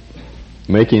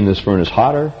making this furnace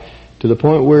hotter to the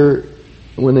point where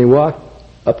when they walked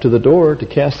up to the door to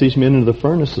cast these men into the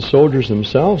furnace, the soldiers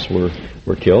themselves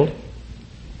were killed.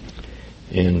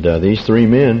 And these 3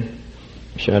 men,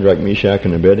 Shadrach, Meshach,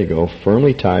 and Abednego,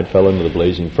 firmly tied, fell into the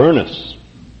blazing furnace.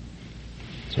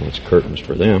 So it's curtains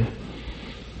for them.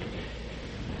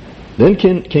 Then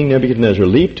King Nebuchadnezzar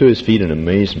leaped to his feet in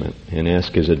amazement and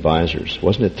asked his advisors,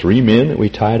 wasn't it 3 men that we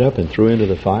tied up and threw into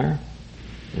the fire?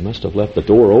 They must have left the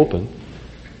door open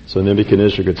so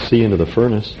Nebuchadnezzar could see into the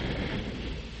furnace.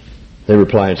 They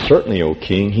replied, certainly, O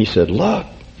king. He said, look,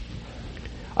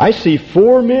 I see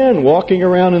 4 men walking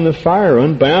around in the fire,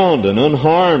 unbound and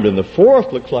unharmed, and the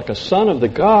 4th looks like a son of the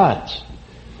gods.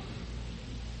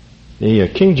 The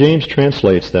King James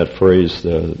translates that phrase,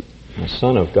 the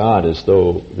son of God, as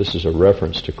though this is a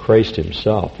reference to Christ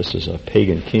Himself. This is a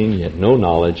pagan king. He had no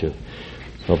knowledge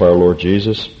of our Lord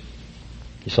Jesus.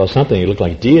 He saw something, he looked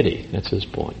like deity. That's his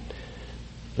point.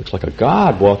 Looks like a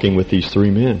god walking with these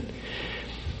 3 men.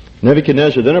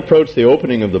 Nebuchadnezzar then approached the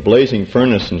opening of the blazing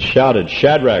furnace and shouted,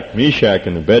 Shadrach, Meshach,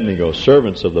 and Abednego,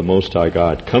 servants of the Most High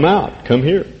God, come out, come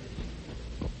here.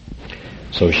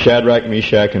 So Shadrach,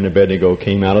 Meshach, and Abednego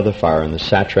came out of the fire, and the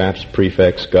satraps,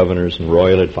 prefects, governors, and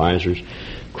royal advisors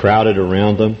crowded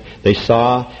around them. They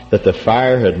saw that the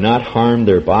fire had not harmed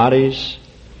their bodies,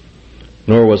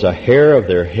 nor was a hair of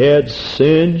their heads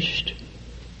singed.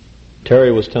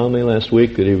 Terry was telling me last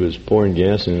week that he was pouring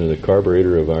gas into the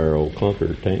carburetor of our old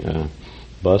clunker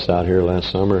bus out here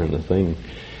last summer, and the thing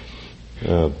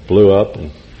blew up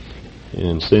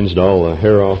and singed all the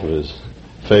hair off of his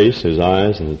face, his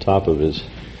eyes, and the top of the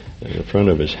front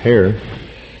of his hair.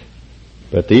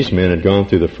 But these men had gone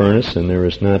through the furnace, and there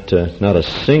was not a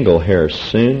single hair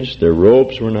singed. Their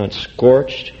robes were not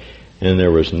scorched, and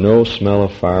there was no smell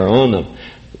of fire on them.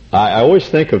 I always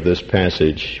think of this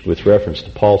passage with reference to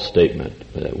Paul's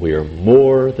statement that we are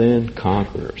more than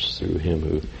conquerors through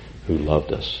him who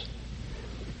loved us.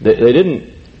 They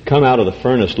didn't come out of the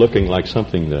furnace looking like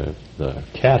something the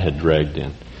cat had dragged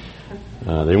in.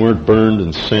 They weren't burned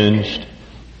and singed,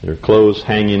 their clothes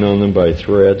hanging on them by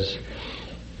threads.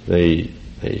 They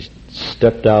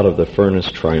stepped out of the furnace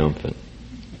triumphant.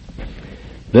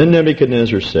 Then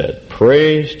Nebuchadnezzar said,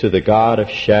 "Praise to the God of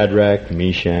Shadrach,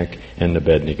 Meshach, and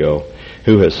Abednego,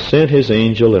 who has sent his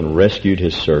angel and rescued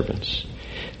his servants.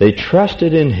 They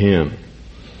trusted in him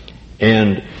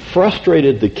and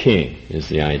frustrated the king," is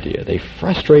the idea. They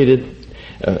frustrated,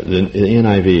 the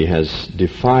NIV has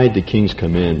defied the king's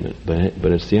commandment,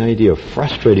 but it's the idea of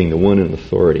frustrating the one in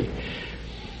authority.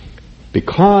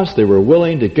 Because they were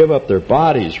willing to give up their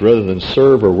bodies rather than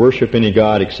serve or worship any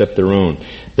god except their own.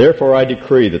 Therefore I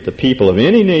decree that the people of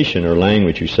any nation or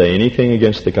language who say anything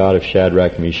against the God of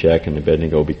Shadrach, Meshach, and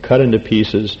Abednego be cut into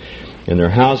pieces, and their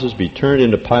houses be turned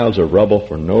into piles of rubble,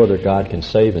 for no other God can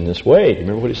save in this way.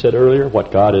 Remember what he said earlier?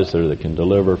 What God is there that can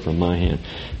deliver from my hand?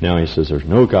 Now he says there's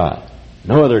no God,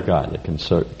 no other God that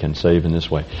can save in this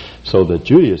way. So that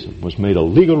Judaism was made a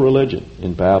legal religion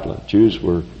in Babylon. Jews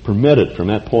were permitted from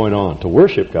that point on to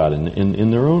worship God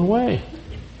in their own way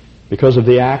because of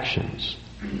the actions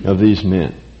of these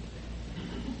men.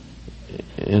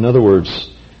 In other words,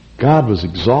 God was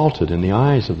exalted in the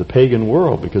eyes of the pagan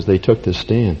world because they took this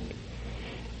stand.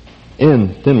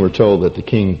 And then we're told that the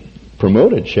king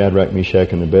promoted Shadrach,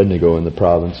 Meshach, and Abednego in the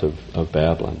province of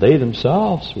Babylon. They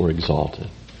themselves were exalted.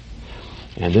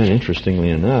 And then, interestingly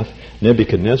enough,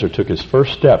 Nebuchadnezzar took his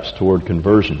first steps toward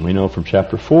conversion. We know from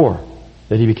chapter 4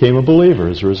 that he became a believer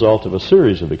as a result of a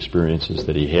series of experiences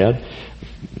that he had,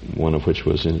 one of which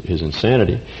was his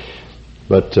insanity.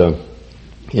 But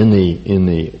in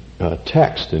the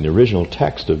text, in the original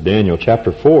text of Daniel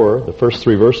chapter 4, the first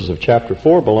 3 verses of chapter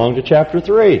 4 belong to chapter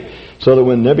 3. So that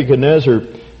when Nebuchadnezzar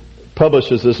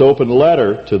publishes this open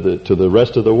letter to the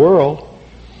rest of the world,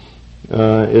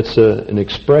 it's an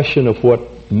expression of what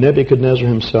Nebuchadnezzar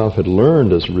himself had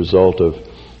learned as a result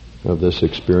of this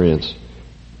experience.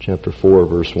 Chapter 4,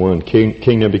 verse 1,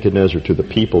 King Nebuchadnezzar, to the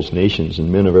peoples, nations,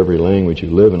 and men of every language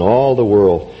who live in all the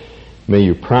world, may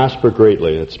you prosper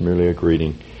greatly. That's merely a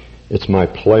greeting. It's my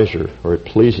pleasure, or it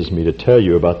pleases me, to tell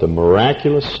you about the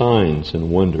miraculous signs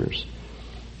and wonders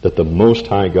that the Most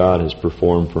High God has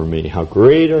performed for me. How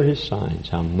great are his signs,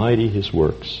 how mighty his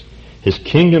works. His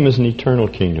kingdom is an eternal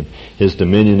kingdom. His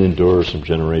dominion endures from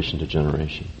generation to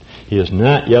generation. He is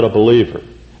not yet a believer,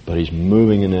 but he's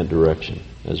moving in that direction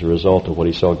as a result of what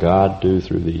he saw God do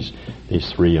through these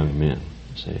 3 young men.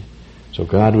 See? So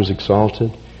God was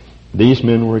exalted. These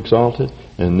men were exalted.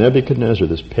 And Nebuchadnezzar,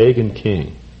 this pagan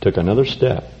king, took another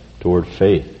step toward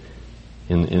faith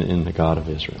in the God of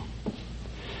Israel.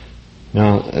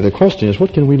 Now, the question is,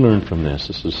 what can we learn from this?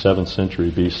 This is 7th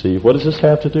century BC. What does this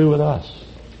have to do with us?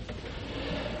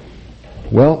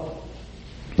 Well,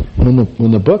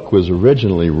 when the book was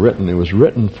originally written, it was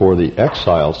written for the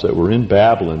exiles that were in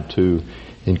Babylon to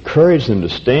encourage them to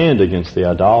stand against the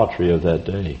idolatry of that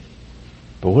day.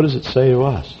 But what does it say to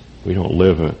us? We don't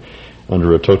live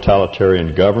under a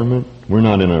totalitarian government. We're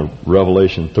not in a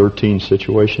Revelation 13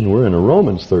 situation. We're in a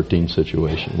Romans 13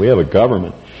 situation. We have a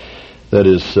government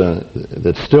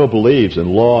that still believes in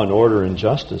law and order and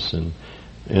justice, and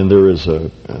there is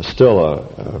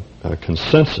still a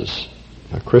consensus,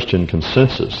 a Christian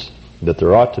consensus, that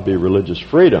there ought to be religious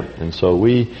freedom, and so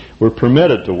we're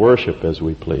permitted to worship as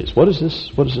we please. What does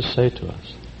this say to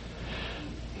us?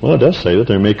 Well, it does say that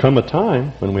there may come a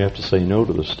time when we have to say no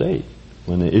to the state,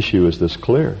 when the issue is this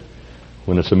clear.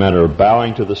 When it's a matter of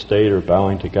bowing to the state or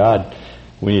bowing to God,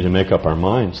 we need to make up our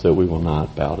minds that we will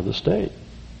not bow to the state.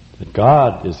 That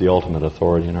God is the ultimate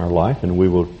authority in our life, and we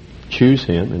will choose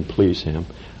him and please him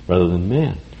rather than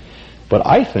man. But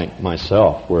I think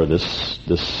myself where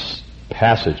this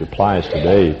passage applies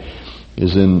today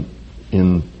is in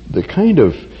the kind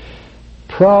of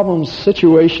problems,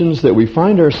 situations that we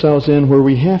find ourselves in where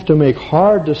we have to make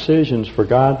hard decisions for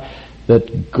God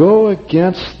that go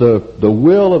against the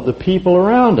will of the people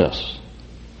around us.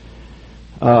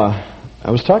 I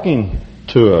was talking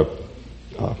to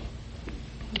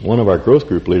one of our growth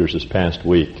group leaders this past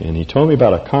week, and he told me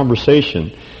about a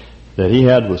conversation that he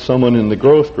had with someone in the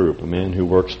growth group, a man who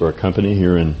works for a company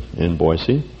here in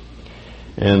Boise.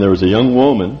 And there was a young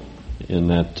woman in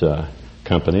that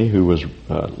company who was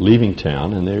leaving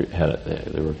town, and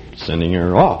they were sending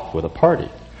her off with a party.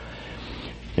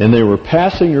 And they were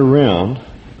passing around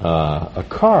a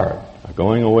card, a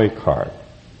going-away card.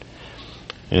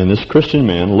 And this Christian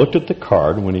man looked at the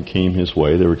card when he came his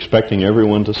way. They were expecting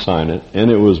everyone to sign it, and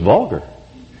it was vulgar.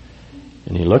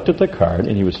 And he looked at the card,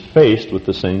 and he was faced with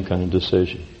the same kind of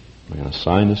decision. Am I going to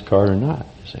sign this card or not,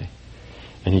 you see?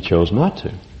 And he chose not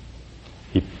to.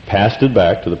 He passed it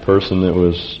back to the person that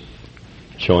was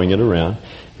showing it around,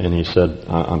 and he said,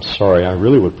 I'm sorry, I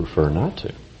really would prefer not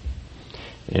to.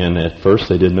 And at first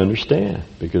they didn't understand,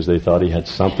 because they thought he had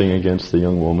something against the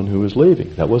young woman who was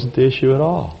leaving. That wasn't the issue at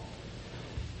all.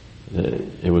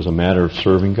 It was a matter of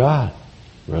serving God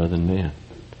rather than man.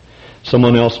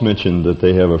 Someone else mentioned that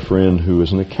they have a friend who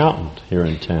is an accountant here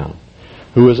in town,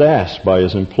 who was asked by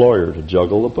his employer to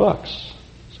juggle the books.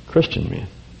 He's a Christian man.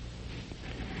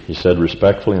 He said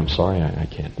respectfully, I'm sorry, I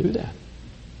can't do that.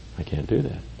 I can't do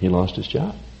that. He lost his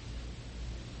job.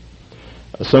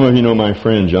 Some of you know my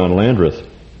friend John Landreth,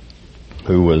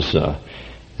 who was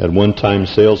at one time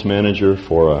sales manager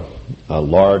for a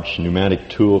large pneumatic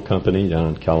tool company down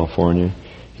in California.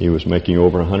 He was making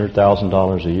over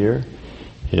 $100,000 a year.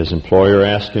 His employer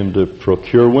asked him to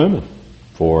procure women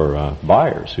for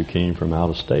buyers who came from out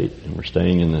of state and were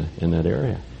staying in that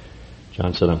area.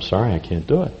 John said, I'm sorry, I can't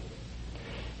do it.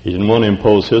 He didn't want to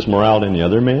impose his morality on the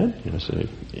other man. He said,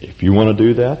 if you want to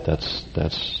do that,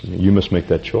 that's you must make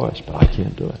that choice, but I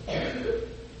can't do it.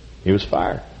 He was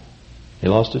fired. He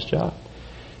lost his job.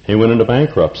 He went into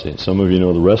bankruptcy, and some of you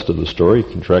know the rest of the story.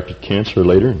 He contracted cancer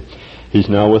later, and he's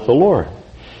now with the Lord.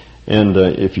 And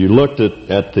if you looked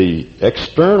at the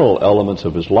external elements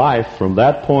of his life, from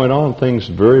that point on, things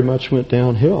very much went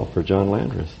downhill for John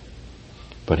Landreth.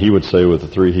 But he would say with the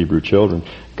 3 Hebrew children,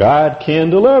 God can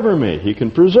deliver me. He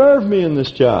can preserve me in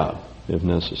this job, if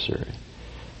necessary.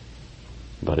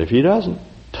 But if he doesn't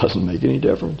make any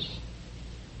difference.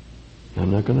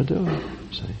 I'm not going to do it,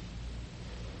 see.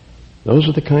 Those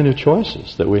are the kind of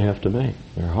choices that we have to make.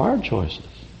 They're hard choices.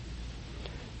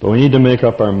 But we need to make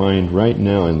up our mind right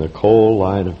now in the cold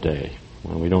light of day,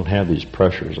 when we don't have these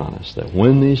pressures on us, that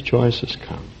when these choices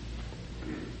come,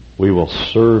 we will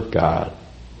serve God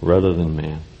rather than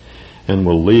man, and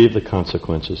will leave the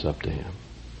consequences up to him.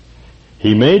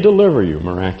 He may deliver you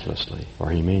miraculously,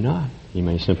 or he may not. He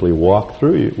may simply walk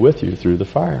with you through the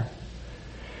fire.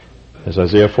 As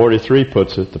Isaiah 43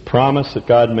 puts it, the promise that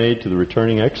God made to the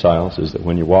returning exiles is that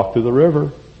when you walk through the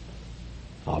river,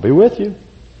 I'll be with you.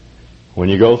 When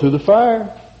you go through the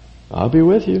fire, I'll be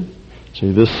with you.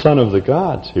 See, this son of the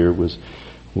gods here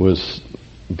was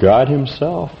God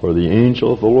himself, or the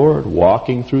angel of the Lord,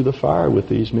 walking through the fire with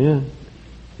these men.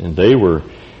 And the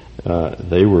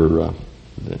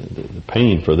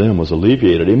pain for them was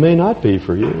alleviated. It may not be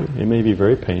for you. It may be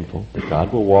very painful, but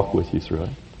God will walk with you through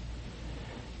it.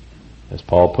 As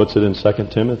Paul puts it in 2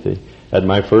 Timothy, at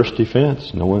my first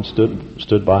defense, no one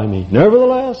stood by me.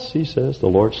 Nevertheless, he says, the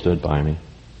Lord stood by me.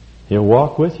 He'll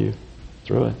walk with you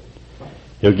through it.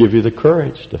 He'll give you the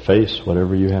courage to face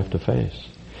whatever you have to face.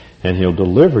 And he'll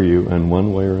deliver you in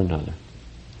one way or another.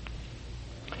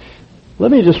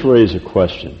 Let me just raise a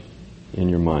question in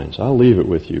your minds. I'll leave it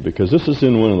with you, because this is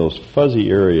in one of those fuzzy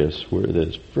areas where it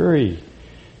is very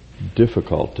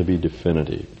difficult to be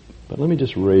definitive. But let me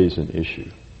just raise an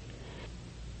issue.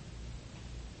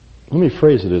 Let me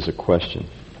phrase it as a question.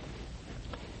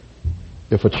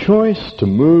 If a choice to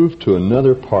move to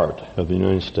another part of the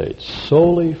United States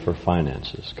solely for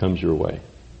finances comes your way,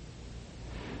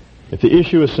 if the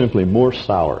issue is simply more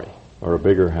salary or a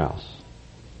bigger house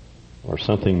or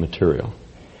something material,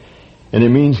 and it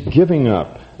means giving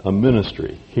up a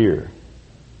ministry here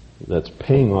that's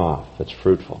paying off, that's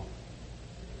fruitful,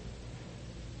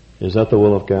 is that the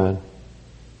will of God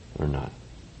or not?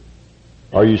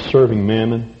 Are you serving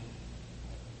mammon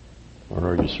or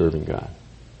are you serving God?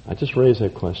 I just raised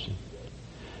that question.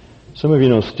 Some of you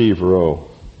know Steve Rowe.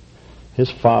 His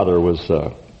father was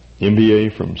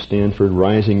MBA from Stanford,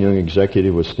 rising young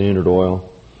executive with Standard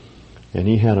Oil, and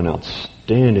he had an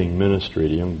outstanding ministry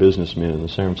to young businessmen in the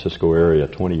San Francisco area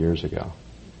 20 years ago.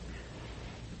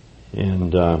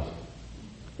 And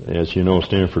as you know,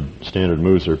 Standard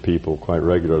moves their people quite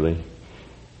regularly.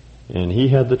 And he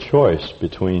had the choice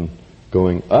between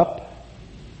going up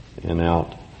and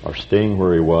out or staying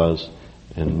where he was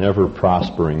and never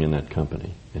prospering in that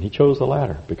company. And he chose the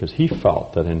latter because he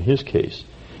felt that in his case,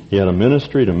 he had a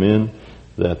ministry to men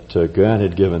that God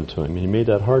had given to him. He made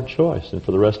that hard choice. And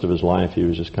for the rest of his life, he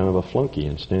was just kind of a flunky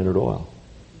in Standard Oil.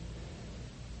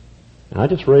 And I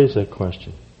just raised that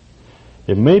question.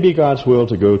 It may be God's will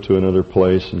to go to another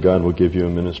place, and God will give you a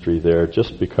ministry there.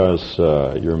 Just because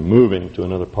you're moving to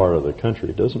another part of the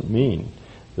country doesn't mean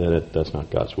that that's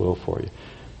not God's will for you.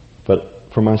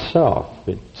 But for myself,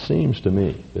 it seems to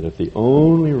me that if the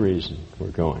only reason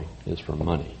we're going is for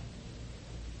money,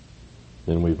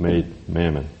 then we've made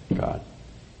mammon God.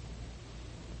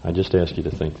 I just ask you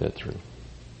to think that through.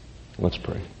 Let's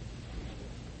pray.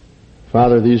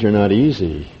 Father, these are not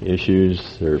easy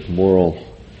issues. They're moral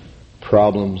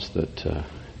problems that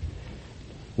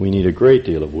we need a great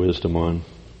deal of wisdom on.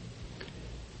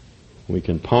 We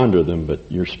can ponder them,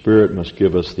 but your Spirit must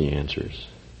give us the answers.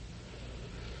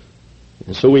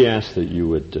 And so we ask that you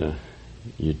would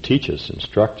you'd teach us,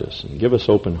 instruct us, and give us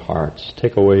open hearts.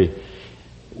 Take away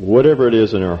whatever it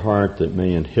is in our heart that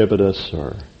may inhibit us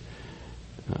or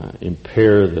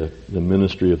impair the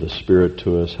ministry of the Spirit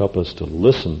to us. Help us to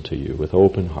listen to you with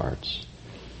open hearts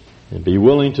and be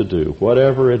willing to do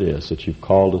whatever it is that you've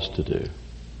called us to do.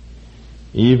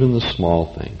 Even the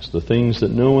small things, the things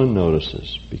that no one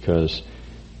notices, because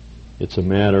it's a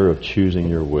matter of choosing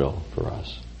your will for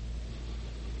us.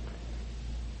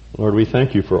 Lord, we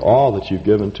thank you for all that you've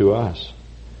given to us,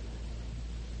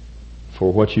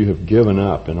 for what you have given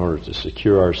up in order to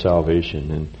secure our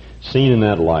salvation. And seen in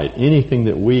that light, anything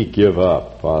that we give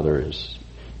up, Father,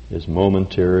 is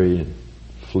momentary and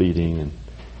fleeting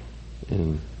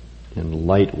and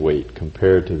lightweight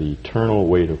compared to the eternal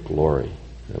weight of glory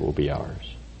that will be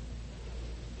ours.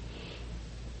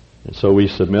 And so we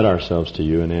submit ourselves to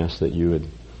you and ask that you would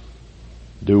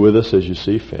do with us as you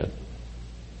see fit.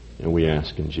 And we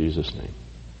ask in Jesus' name.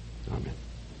 Amen.